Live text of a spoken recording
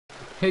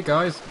Hey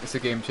guys, it's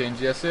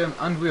TheGameChainJS here,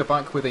 and we are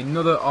back with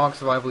another Ark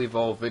Survival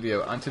Evolved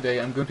video, and today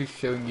I'm going to be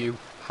showing you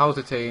how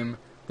to tame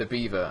the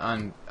Beaver,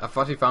 and I've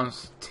actually found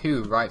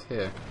two right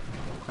here.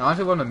 Now I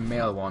actually want a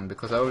male one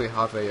because I already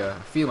have a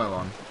female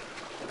one.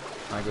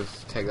 I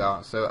just take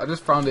that. So I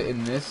just found it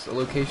in this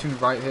location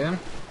right here.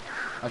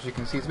 As you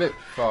can see, it's a bit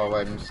far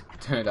away. I'm just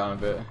turn it down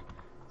a bit.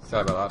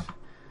 Sorry about that.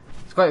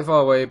 It's quite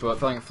far away, but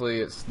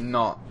thankfully it's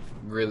not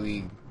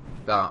really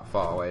that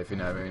far away, if you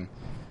know what I mean.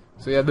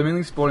 So yeah, they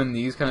mainly spawn in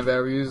these kind of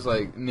areas,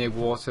 like near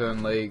water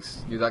and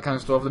lakes, that kind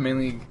of stuff. They're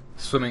mainly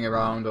swimming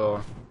around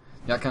or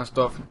that kind of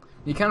stuff.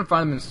 You can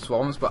find them in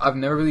swamps, but I've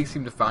never really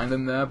seemed to find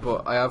them there,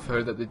 but I have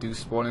heard that they do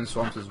spawn in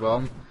swamps as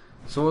well.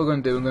 So what we're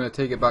going to do, I'm going to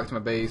take it back to my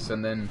base,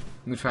 and then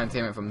I'm going to try and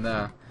tame it from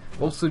there.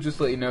 Also, just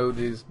to let you know,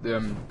 these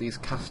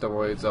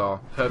castaroids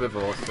are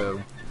herbivores, so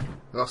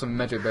they've got some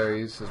meadow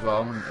berries as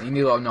well, and you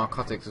need a lot of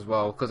narcotics as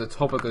well, because the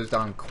topper goes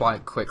down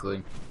quite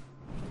quickly.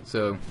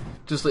 So,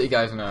 just to let you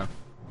guys know.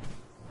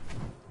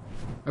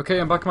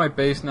 Okay, I'm back at my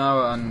base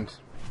now, and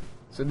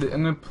so I'm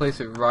going to place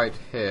it right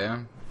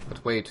here.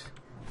 But wait,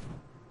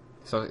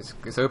 so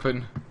it's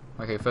open.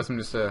 Okay, first I'm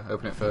just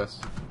open it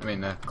first. I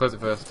mean, close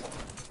it first.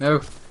 No,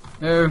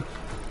 no,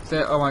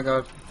 stay. Oh my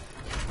god.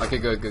 Okay,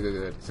 good.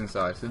 It's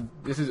inside. So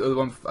this is the other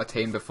one I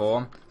tamed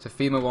before. It's a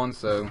female one,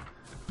 so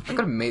I'm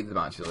gonna mate them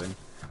actually.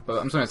 But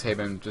I'm just gonna tame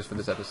him just for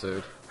this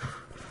episode.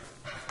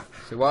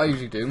 So what I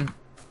usually do.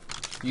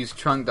 Use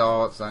trank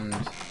darts and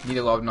need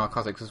a lot of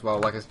narcotics as well,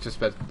 like I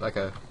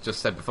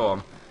just said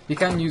before. You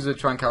can use the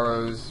trank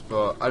arrows,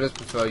 but I just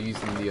prefer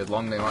using the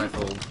long range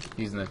rifle,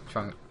 using the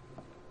trank.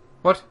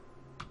 What?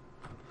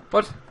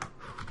 What?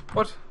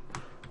 What?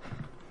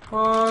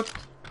 What?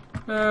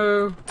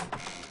 No.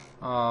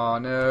 Oh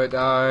no, it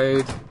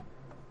died.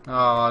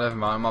 Oh, never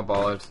mind, I'm not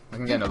bothered. I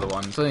can get another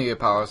one. It's only a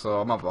power,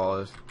 so I'm not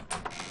bothered.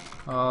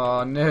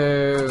 Oh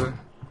no.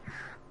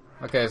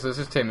 Okay, so let's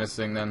just tame this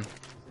thing then.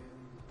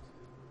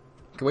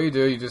 What you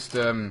do, you just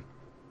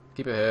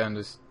keep it here and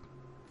just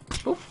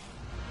boop.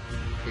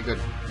 Okay, good.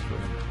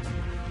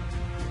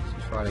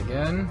 Let's try it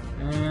again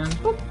and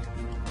boop.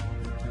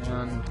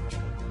 And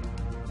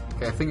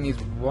okay, I think it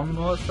needs one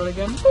more. Let's try it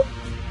again. Boop.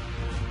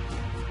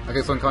 Okay,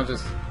 it's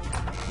unconscious.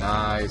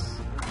 Nice.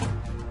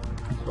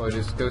 So I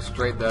just go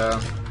straight there,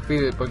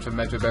 feed it a bunch of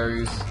meadow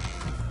berries,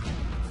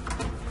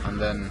 and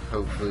then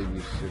hopefully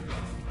we should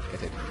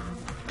get it.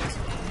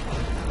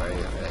 Right,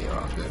 yeah, there you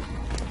are. Good.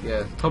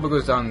 Yeah, Topper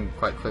goes down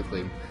quite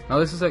quickly. Now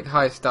this is like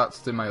high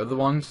stats than my other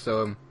ones,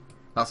 so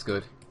that's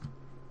good.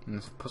 And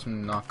let's put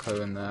some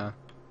narco in there.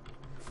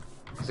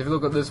 So if you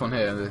look at this one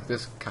here,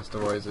 this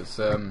castaroid, it's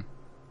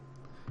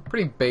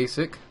pretty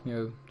basic. You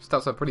know,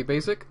 stats are pretty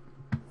basic.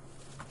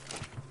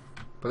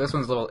 But this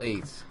one's level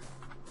 8,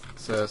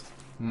 so it's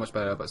much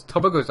better. But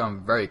Topper goes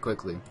down very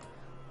quickly.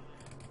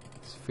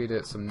 Let's feed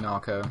it some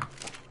narco.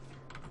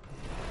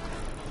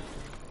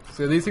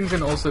 So these things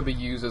can also be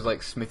used as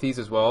like smithies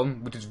as well,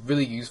 which is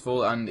really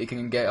useful, and it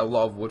can get a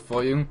lot of wood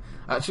for you.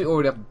 I actually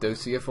already have a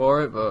dossier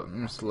for it, but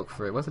I'm just look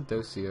for it. Where's the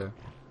dossier?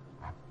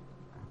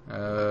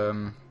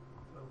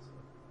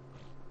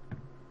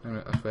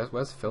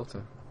 Where's the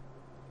filter?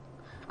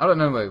 I don't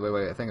know.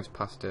 Wait. I think it's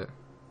past it.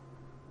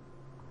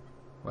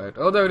 Wait.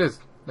 Oh, there it is.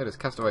 There it is.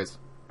 Castaways.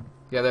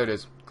 Yeah, there it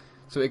is.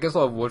 So it gets a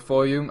lot of wood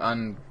for you,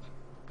 and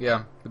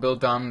yeah, the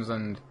build dams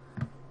and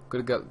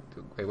could get.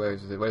 Wait, where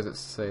is it? Where does it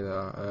say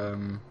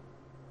that?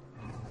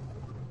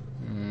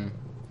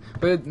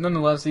 But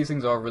nonetheless, these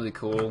things are really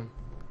cool.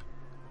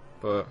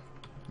 But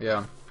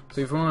yeah,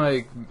 so if you want to,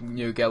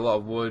 like, get a lot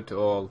of wood,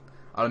 or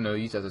I don't know,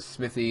 use it as a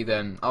smithy,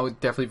 then I would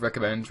definitely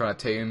recommend trying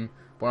to tame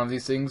one of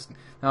these things.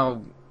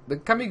 Now, they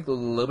can be a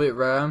little bit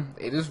rare.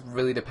 It just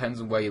really depends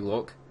on where you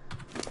look.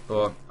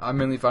 But I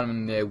mainly find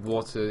them near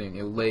water,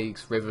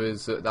 lakes,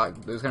 rivers, those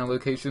kind of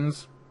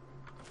locations.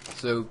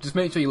 So just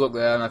make sure you look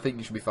there, and I think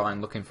you should be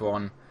fine looking for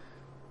one.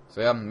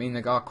 So yeah, I mean,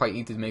 they are quite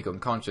easy to make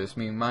unconscious. I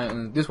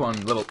mean, this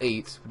one level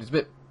 8, but it's a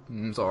bit,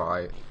 it's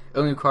alright. It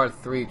only required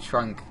 3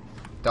 trank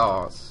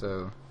darts,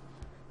 so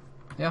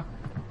yeah,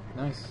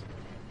 nice.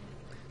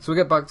 So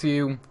we'll get back to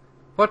you.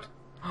 What?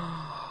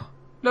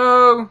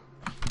 No!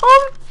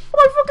 Oh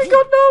my fucking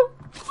god, no!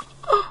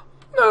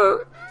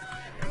 No!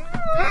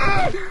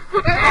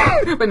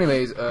 But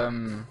anyways,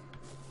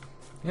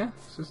 yeah,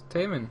 it's just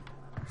taming.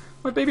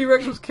 My baby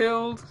Rex was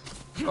killed.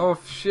 Oh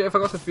shit, I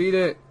forgot to feed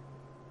it.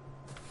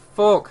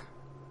 Fuck.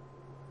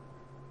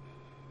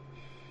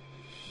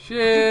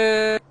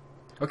 Shit.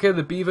 Okay,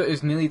 the beaver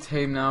is nearly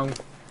tame now.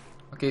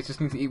 Okay, it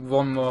just needs to eat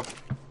one more.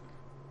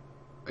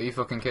 Are you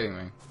fucking kidding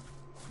me?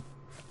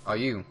 Are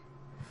you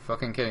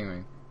fucking kidding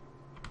me?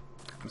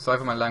 I'm sorry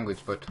for my language,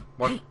 but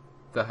what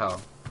the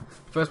hell?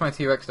 First my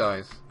T-Rex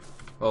dies.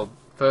 Well,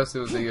 first it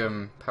was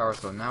the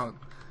parasol. Now,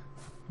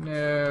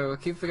 no, I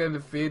keep forgetting to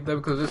feed them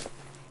because this.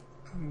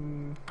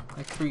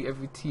 I create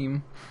every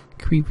team.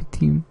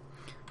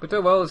 But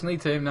oh well, it's nearly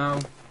tame now.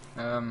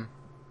 I'm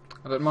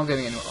not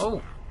getting any.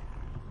 Oh,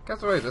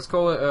 castaways. Let's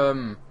call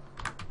it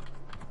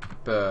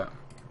Bert.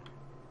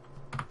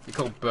 You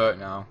call Bert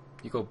now.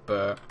 You call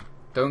Bert.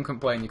 Don't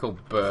complain. You call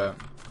Bert.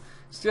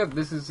 So yeah,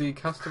 this is the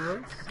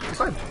castle. It's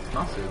quite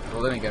massive.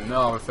 Well, then again, no,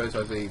 I'll refer to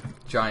it as a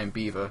giant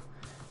beaver.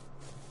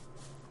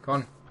 Come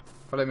on,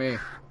 follow me.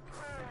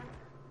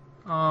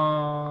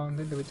 Oh,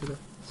 they never did it.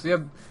 So yeah,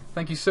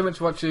 thank you so much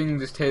for watching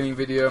this taming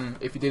video.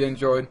 If you did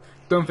enjoy,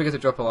 don't forget to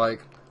drop a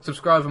like,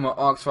 subscribe for more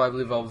Ark Survival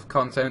Evolved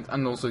content,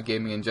 and also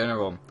gaming in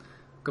general.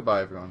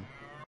 Goodbye, everyone.